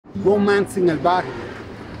romancing El Barrio,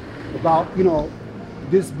 about, you know,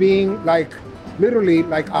 this being like literally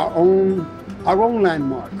like our own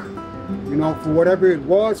landmark, you know, for whatever it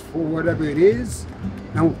was, for whatever it is,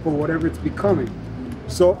 and for whatever it's becoming.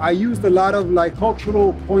 So I used a lot of like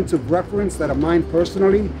cultural points of reference that are mine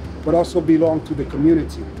personally, but also belong to the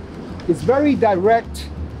community. It's very direct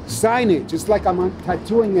signage. It's like I'm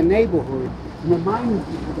tattooing a neighborhood, reminding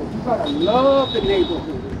people that you gotta love the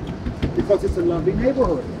neighborhood because it's a lovely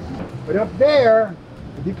neighborhood. But up there,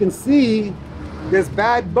 if you can see, there's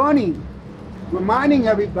Bad Bunny reminding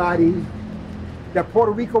everybody that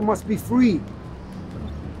Puerto Rico must be free.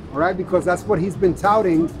 All right, because that's what he's been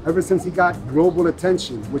touting ever since he got global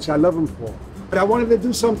attention, which I love him for. But I wanted to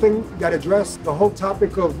do something that addressed the whole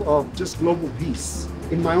topic of just global peace.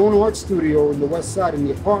 In my own art studio in the West Side, in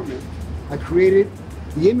the apartment, I created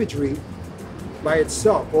the imagery by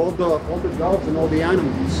itself, all the dogs and all the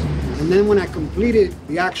animals. And then when I completed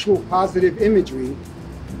the actual positive imagery,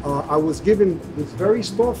 I was given this very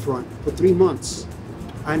storefront for 3 months.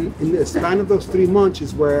 And in the span of those 3 months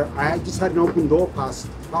is where I just had an open door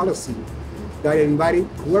policy that invited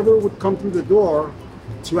whoever would come through the door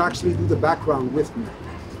to actually do the background with me.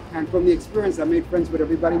 And from the experience, I made friends with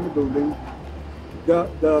everybody in the building.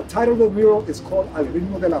 The title of the mural is called Al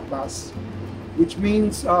Ritmo de la Paz, which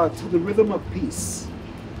means to the rhythm of peace.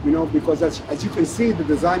 You know, because as you can see, the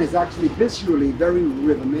design is actually visually very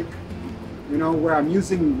rhythmic, you know, where I'm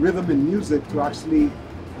using rhythm and music to actually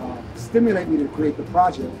stimulate me to create the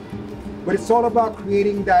project. But it's all about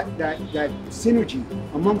creating that synergy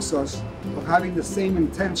amongst us of having the same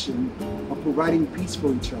intention of providing peace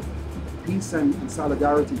for each other, peace and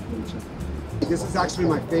solidarity for each other. This is actually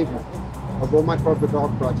my favorite of all my corporate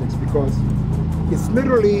art projects because it's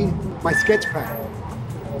literally my sketch pad.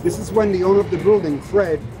 This is when the owner of the building,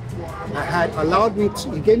 Fred, had allowed me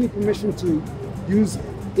to, he gave me permission to use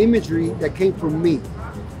imagery that came from me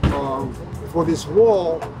for this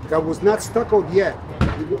wall that was not stuccoed yet.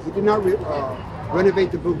 He did not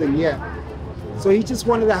renovate the building yet. So he just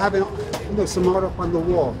wanted to have some art up on the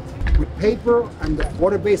wall. With paper and the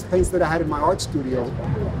water-based paints that I had in my art studio,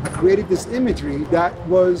 I created this imagery that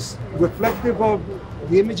was reflective of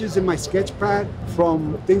the images in my sketch pad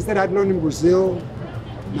from things that I'd learned in Brazil,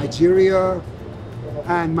 Nigeria,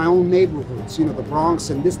 and my own neighborhoods, you know, the Bronx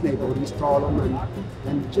and this neighborhood, East Harlem,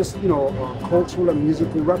 and just, you know, cultural and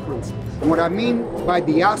musical references. And what I mean by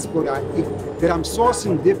diaspora is that I'm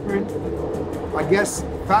sourcing different, I guess,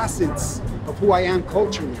 facets of who I am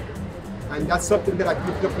culturally. And that's something that I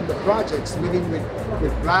picked up in the projects, living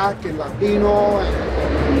with Black and Latino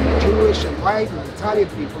and Jewish and white and Italian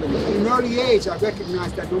people. And in an early age, I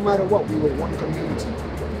recognized that no matter what, we were one community,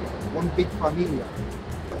 one big familia.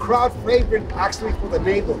 Crowd favorite actually for the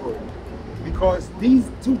neighborhood because these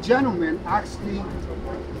two gentlemen actually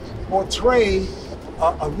portray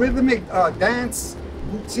a rhythmic dance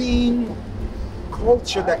routine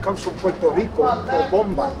culture that comes from Puerto Rico called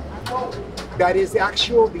bomba. That is the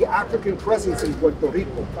African presence in Puerto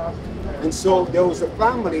Rico. And so there was a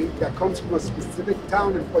family that comes from a specific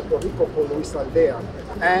town in Puerto Rico called Luis Aldea,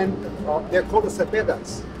 and they're called the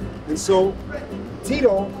Cepedas. And so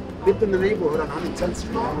Tito lived in the neighborhood on 110th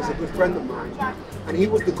Street. He was a good friend of mine. And he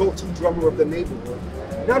was the go-to drummer of the neighborhood.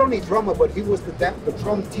 Not only drummer, but he was the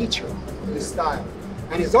drum teacher of this style.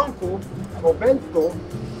 And his uncle, Roberto,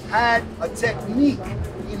 had a technique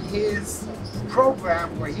in his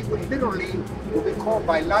program where he would literally, what we call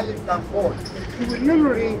bailar el tambor. He would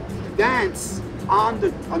literally dance on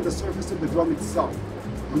the surface of the drum itself.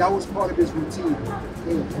 And that was part of his routine,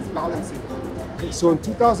 his balancing. So in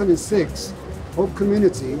 2006, Hope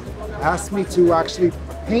Community asked me to actually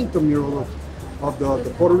paint the mural of the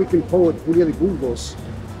Puerto Rican poet Julia de Burgos,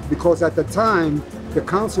 because at the time, the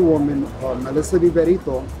councilwoman, Melissa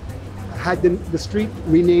Viverito, had the street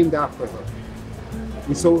renamed after her.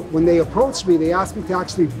 And so when they approached me, they asked me to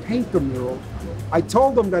actually paint the mural. I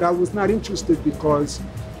told them that I was not interested because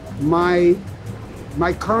my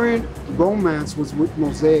current romance was with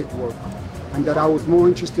mosaic work, and that I was more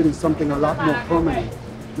interested in something a lot more permanent.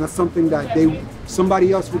 Not something that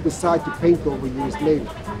somebody else would decide to paint over years later.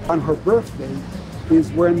 On her birthday is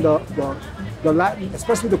when the Latin,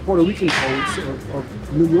 especially the Puerto Rican poets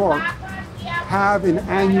of New York, have an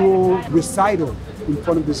annual recital in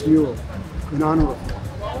front of this mural in honor of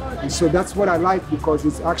her. And so that's what I like, because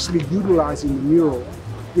it's actually utilizing the mural,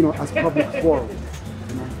 you know, as public forum.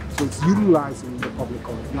 You know? So it's utilizing the public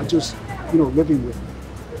art, not just, you know, living with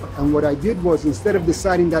it. And what I did was, instead of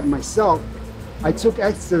deciding that myself, I took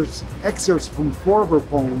excerpts from 4 of her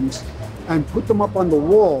poems and put them up on the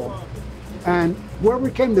wall. And whoever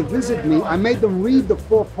came to visit me, I made them read the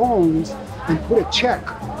 4 poems and put a check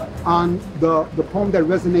on the poem that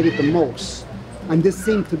resonated the most. And this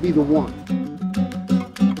seemed to be the one.